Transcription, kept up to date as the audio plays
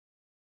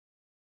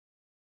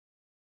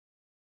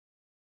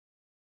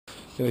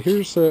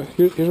Here's what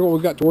we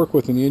got to work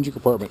with in the engine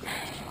compartment.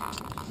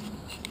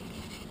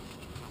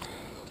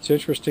 What's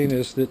interesting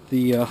is that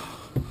the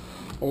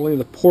only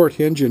the port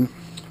engine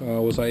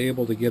was I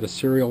able to get a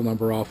serial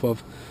number off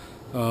of.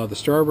 The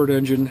starboard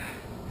engine,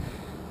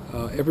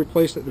 every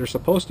place that there's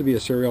supposed to be a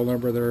serial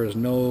number, there is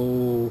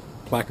no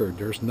placard.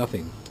 There's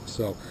nothing.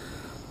 So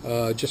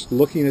just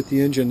looking at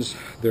the engines,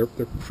 they're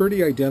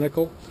pretty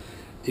identical,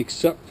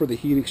 except for the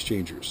heat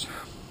exchangers.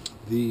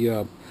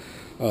 The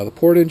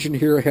port engine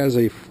here has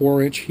a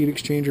 4-inch heat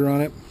exchanger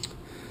on it.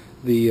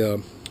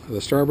 The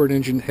starboard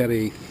engine had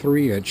a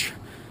 3-inch.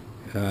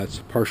 It's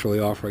partially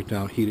off right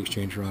now, heat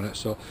exchanger on it.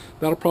 So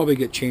that'll probably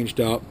get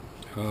changed out.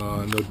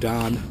 I know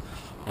Don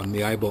on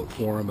the iBoat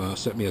forum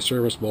sent me a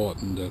service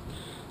bulletin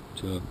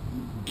to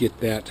get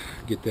that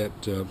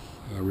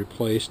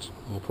replaced.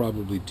 We'll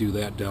probably do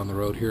that down the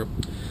road here.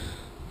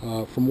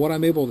 From what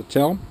I'm able to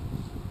tell,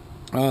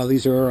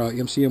 these are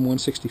MCM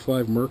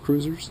 165 Merc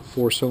cruisers,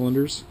 4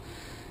 cylinders,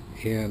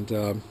 and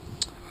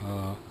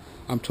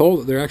I'm told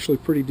that they're actually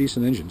pretty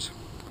decent engines.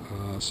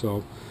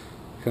 So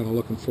kind of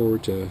looking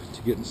forward to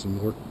getting some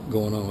work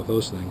going on with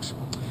those things.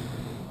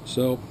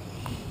 So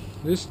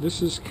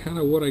this is kind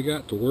of what I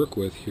got to work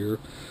with here.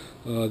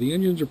 The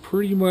engines are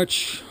pretty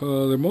much,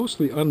 they're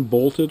mostly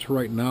unbolted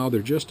right now.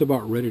 They're just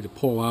about ready to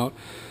pull out.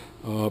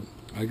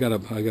 I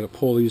gotta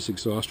pull these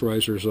exhaust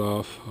risers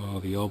off,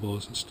 the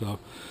elbows and stuff.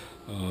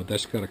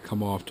 That's got to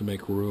come off to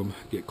make room,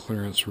 get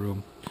clearance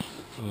room.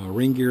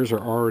 Ring gears are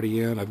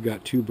already in. I've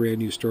got 2 brand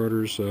new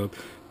starters.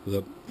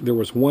 There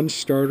was 1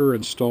 starter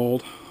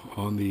installed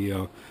on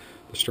the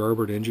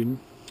starboard engine,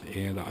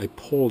 and I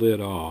pulled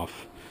it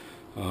off.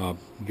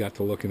 Got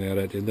to looking at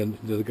it, and then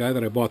the guy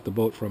that I bought the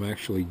boat from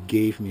actually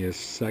gave me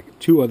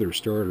 2 other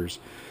starters.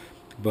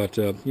 But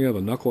the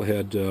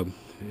knucklehead,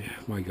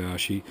 my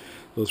gosh,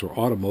 those were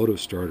automotive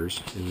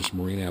starters in this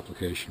marine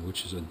application,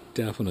 which is a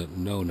definite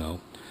no-no.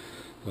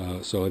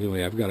 So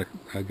anyway, I've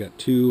got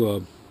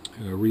 2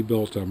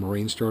 rebuilt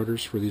marine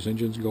starters for these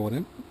engines going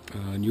in.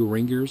 New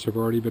ring gears have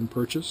already been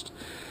purchased.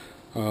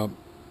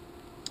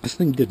 This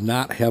thing did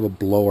not have a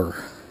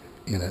blower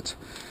in it,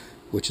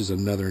 which is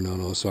another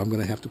no-no, so I'm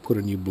going to have to put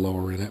a new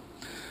blower in it.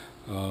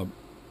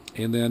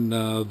 And then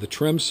the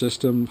trim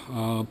system,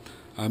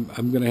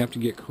 I'm going to have to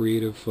get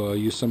creative,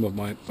 use some of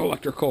my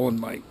electrical and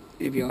my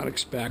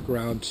avionics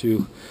background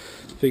to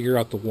figure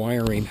out the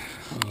wiring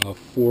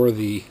for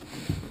the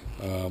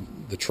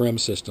trim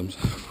systems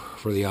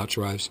for the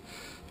outdrives,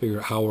 figure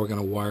out how we're going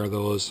to wire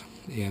those,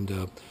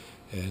 and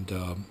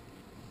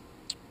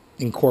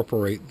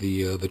incorporate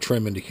the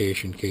trim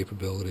indication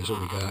capabilities that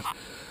we got.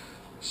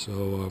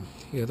 So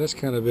yeah, that's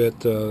kind of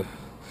it.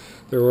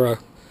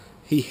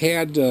 He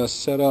had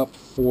set up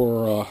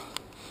for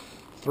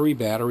 3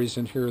 batteries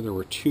in here. There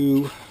were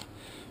two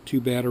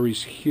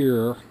batteries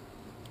here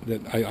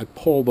that I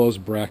pulled those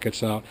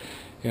brackets out,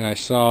 and I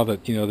saw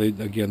that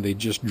they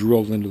just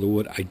drilled into the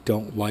wood. I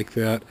don't like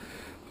that.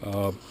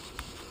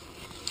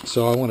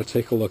 So I want to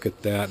take a look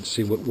at that and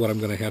see what I'm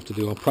going to have to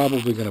do. I'm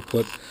probably going to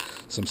put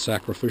some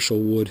sacrificial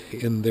wood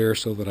in there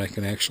so that I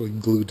can actually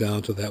glue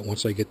down to that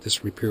once I get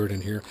this repaired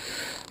in here.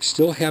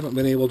 Still haven't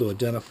been able to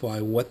identify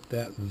what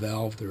that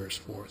valve there is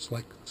for. It's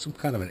like some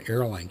kind of an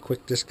airline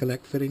quick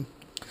disconnect fitting,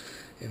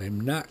 and I'm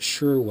not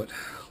sure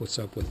what's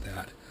up with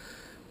that.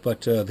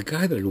 But the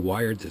guy that had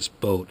wired this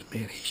boat,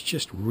 man, he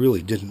just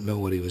really didn't know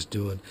what he was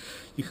doing.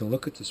 You can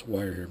look at this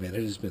wire here, man.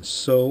 It has been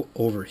so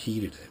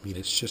overheated. I mean,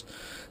 it's just,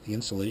 the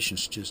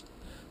insulation's just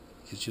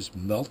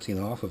melting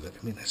off of it.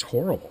 I mean, it's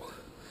horrible.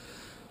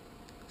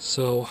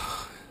 So,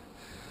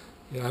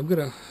 yeah, I'm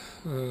gonna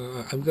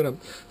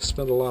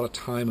spend a lot of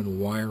time in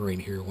wiring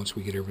here once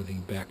we get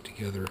everything back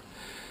together.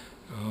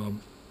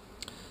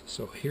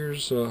 So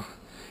here's and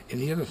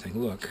the other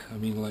thing. Look, I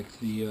mean,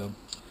 like the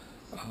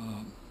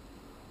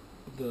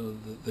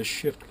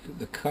shift,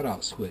 the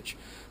cutout switch.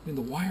 I mean,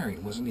 the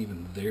wiring wasn't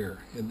even there,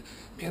 and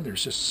man,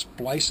 there's just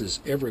splices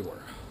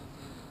everywhere.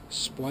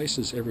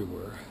 Splices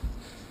everywhere.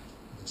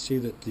 You can see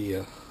that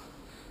the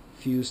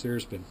fuse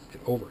there's been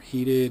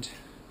overheated.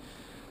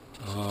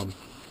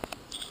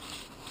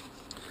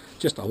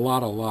 Just a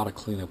lot of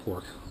cleanup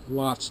work.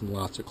 Lots and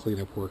lots of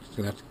cleanup work is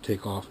going to have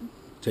to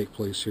take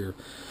place here.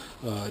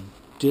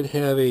 Did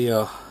have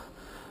an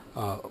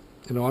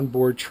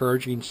onboard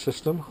charging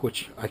system,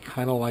 which I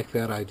kind of like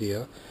that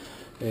idea.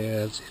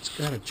 As it's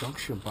got a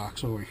junction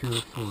box over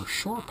here for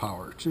shore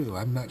power too.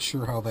 I'm not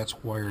sure how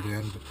that's wired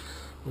in, but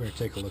we're going to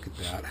take a look at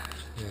that,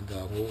 and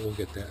we'll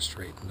get that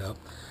straightened up.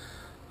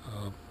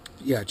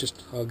 Yeah,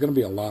 just going to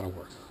be a lot of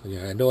work.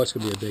 Yeah, I know it's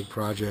going to be a big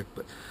project,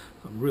 but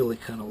I'm really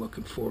kind of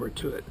looking forward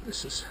to it.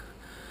 This is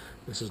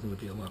going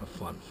to be a lot of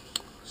fun.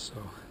 So,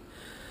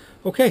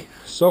 okay,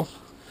 so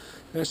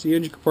that's the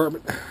engine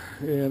compartment,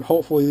 and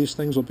hopefully these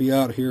things will be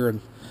out here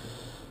in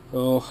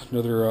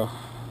another.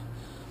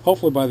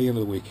 Hopefully by the end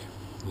of the week,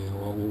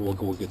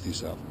 we'll get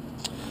these out.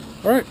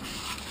 All right.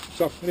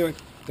 So anyway,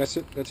 that's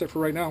it. That's it for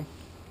right now,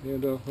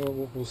 and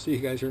we'll see you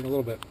guys here in a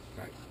little bit.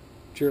 All right.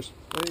 Cheers.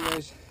 Hey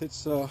guys,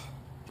 it's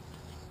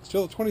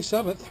still the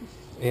 27th,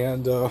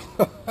 and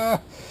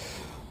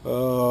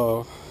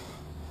Oh,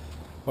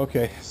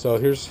 okay. So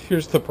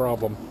here's the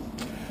problem.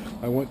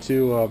 I went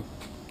to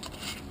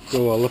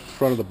go lift the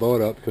front of the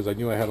boat up because I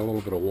knew I had a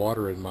little bit of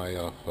water in my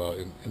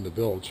in the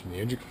bilge in the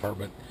engine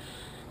compartment,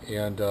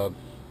 and yeah,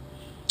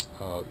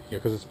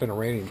 because it's been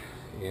raining,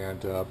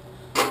 and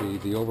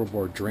the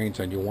overboard drains.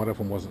 I knew one of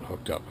them wasn't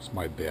hooked up. It's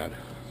my bad.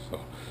 So,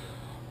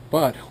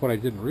 but what I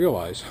didn't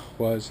realize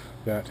was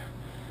that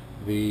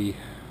the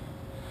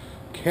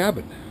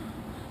cabin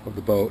of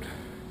the boat,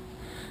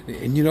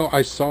 and you know,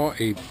 I saw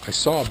a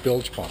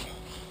bilge pump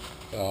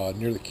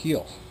near the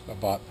keel,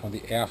 about on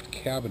the aft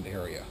cabin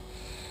area.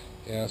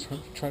 And so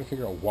I'm trying to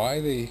figure out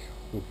why they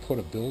would put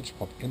a bilge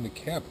pump in the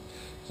cabin.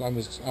 So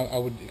I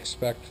would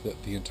expect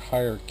that the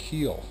entire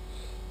keel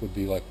would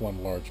be like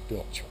one large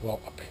bilge.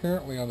 Well,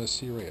 apparently on the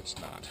Sea Ray it's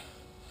not.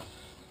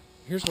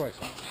 Here's what I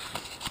found.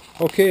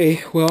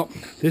 Okay, well,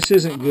 this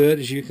isn't good,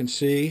 as you can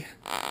see.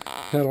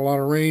 Had a lot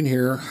of rain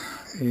here,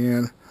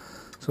 and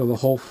so the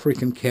whole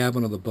freaking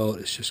cabin of the boat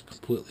is just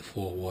completely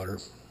full of water.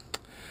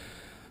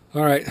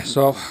 All right,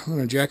 so I'm going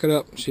to jack it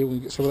up and see if we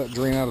can get some of that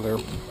drain out of there.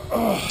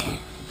 Ugh.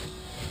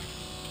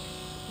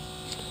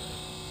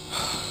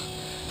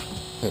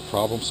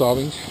 Problem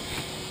solving.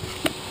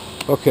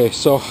 Okay,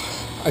 so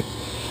I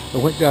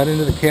went down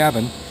into the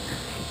cabin,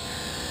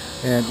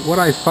 and what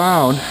I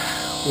found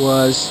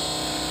was,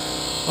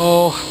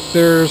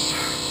 there's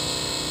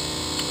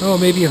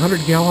maybe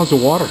 100 gallons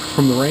of water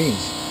from the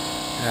rains.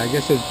 I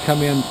guess it had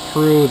come in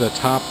through the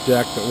top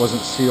deck that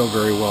wasn't sealed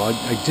very well.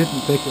 I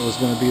didn't think it was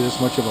going to be this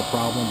much of a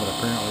problem, but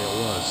apparently it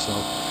was. So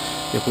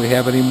if we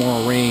have any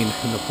more rain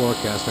in the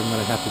forecast, I'm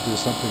going to have to do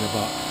something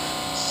about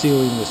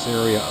sealing this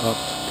area up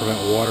to prevent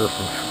water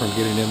from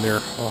getting in there.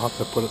 I'll have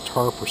to put a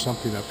tarp or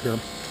something up here.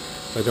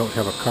 I don't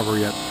have a cover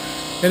yet.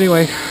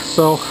 Anyway,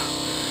 so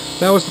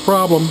that was the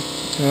problem.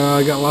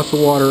 I got lots of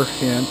water,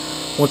 and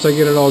once I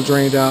get it all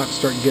drained out and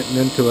start getting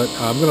into it,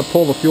 I'm going to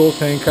pull the fuel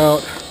tank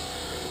out,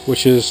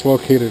 which is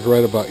located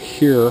right about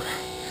here,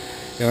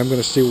 and I'm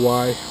going to see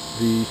why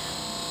the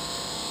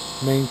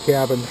main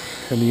cabin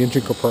and the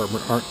engine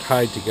compartment aren't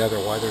tied together,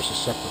 why there's a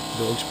separate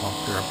bilge pump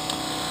there.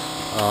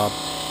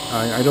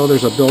 I know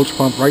there's a bilge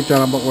pump right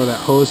down about where that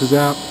hose is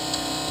at,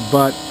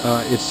 but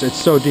it's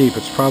so deep,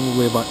 it's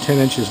probably about 10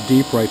 inches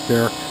deep right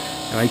there,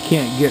 and I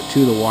can't get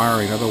to the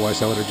wiring.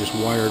 Otherwise I would have just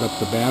wired up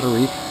the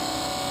battery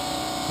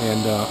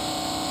and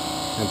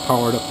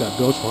powered up that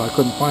bilge pump. I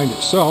couldn't find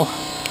it, so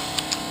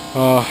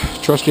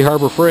trusty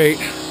Harbor Freight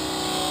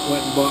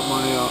went and bought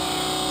my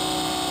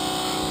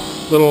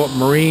little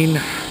marine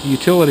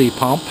utility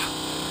pump.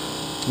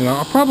 You know,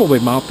 I'll probably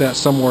mount that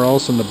somewhere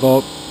else in the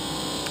boat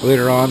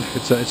later on.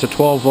 It's a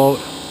 12 volt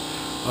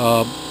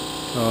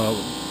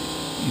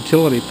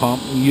utility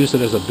pump. We use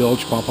it as a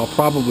bilge pump. I'll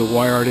probably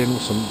wire it in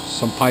with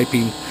some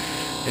piping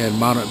and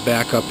mount it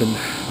back up and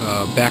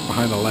back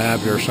behind the lab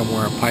here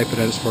somewhere and pipe it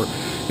as for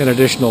an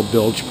additional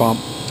bilge pump.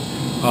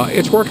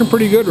 It's working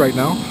pretty good right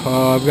now.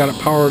 I've got it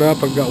powered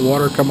up. I've got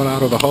water coming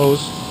out of the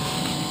hose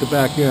to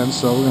back in,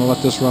 so we're going to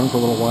let this run for a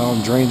little while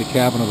and drain the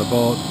cabin of the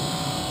boat.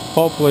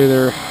 Hopefully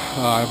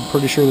I'm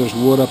pretty sure there's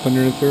wood up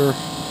underneath there.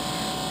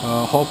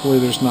 Hopefully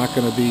there's not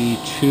going to be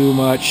too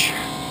much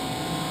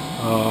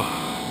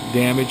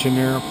damage in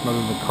there other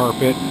than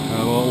carpet.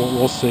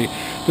 We'll see.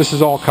 This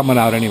is all coming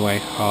out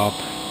anyway.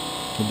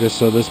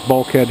 This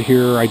bulkhead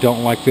here, I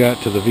don't like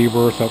that, to the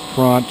V-berth up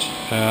front.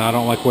 I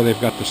don't like where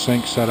they've got the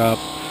sink set up.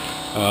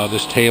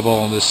 This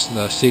table and this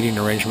seating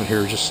arrangement here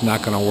is just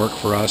not going to work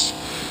for us.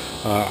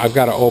 I've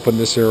got to open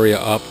this area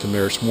up to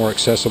where it's more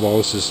accessible.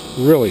 This is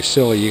really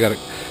silly. You got to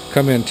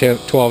come in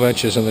 12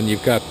 inches and then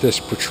you've got this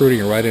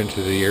protruding right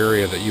into the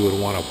area that you would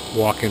want to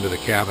walk into the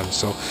cabin.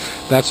 So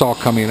that's all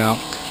coming out.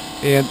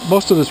 And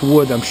most of this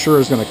wood, I'm sure,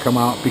 is going to come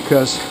out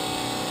because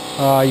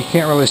you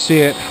can't really see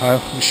it.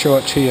 I'll show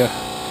it to you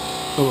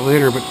a little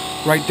later, but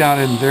right down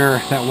in there,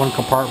 that one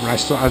compartment,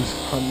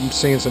 I'm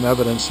seeing some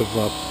evidence of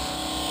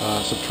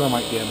some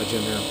termite damage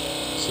in there.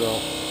 So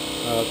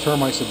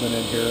termites have been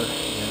in here,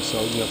 and so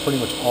pretty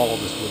much all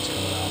of this wood's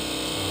coming out.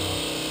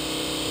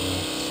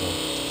 So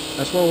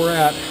that's where we're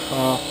at,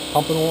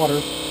 pumping water,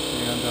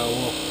 and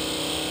we'll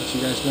let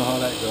you guys know how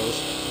that goes.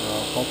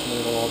 Hopefully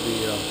it'll all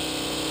be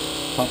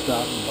pumped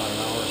out in about an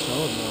hour or so,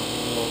 and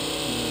we'll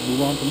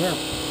move on from there.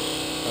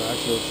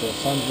 Actually, the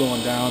sun's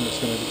going down. It's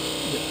going to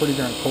get pretty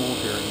darn cold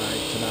here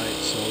tonight,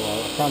 so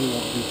I probably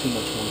won't do too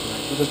much more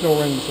tonight. But there's no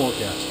rain in the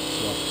forecast,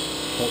 so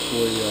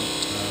hopefully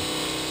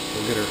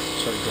we'll get her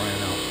start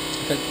drying out.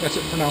 Okay, that's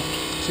it for now.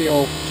 See,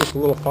 just a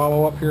little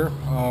follow-up here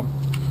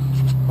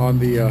on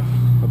the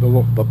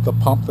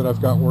pump that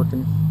I've got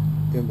working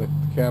in the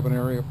cabin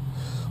area.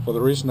 Well,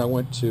 the reason I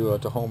went to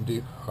Home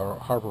Depot or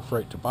Harbor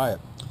Freight to buy it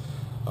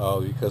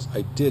because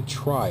I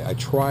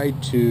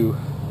tried to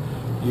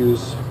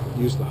use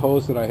the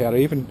hose that I had.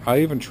 I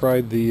even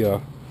tried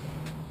the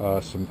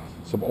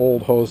some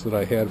old hose that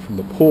I had from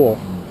the pool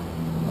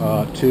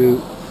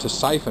to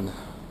siphon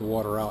the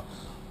water out,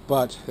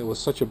 but it was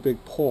such a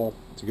big pull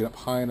to get up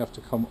high enough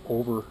to come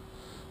over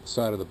the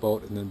side of the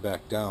boat and then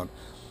back down.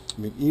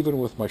 I mean, even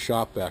with my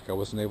shop vac, I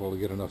wasn't able to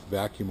get enough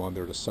vacuum on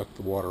there to suck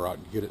the water out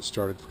and get it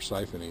started for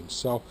siphoning.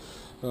 So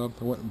I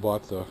went and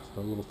bought a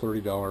little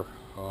 $30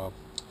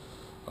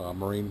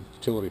 marine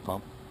utility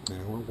pump,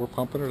 and we're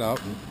pumping it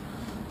out. And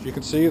as you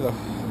can see, the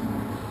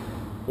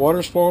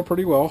water's flowing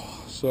pretty well.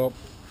 So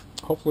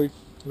hopefully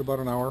in about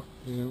an hour,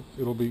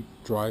 it'll be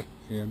dry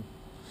and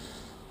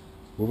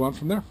move on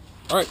from there.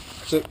 All right,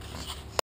 that's it.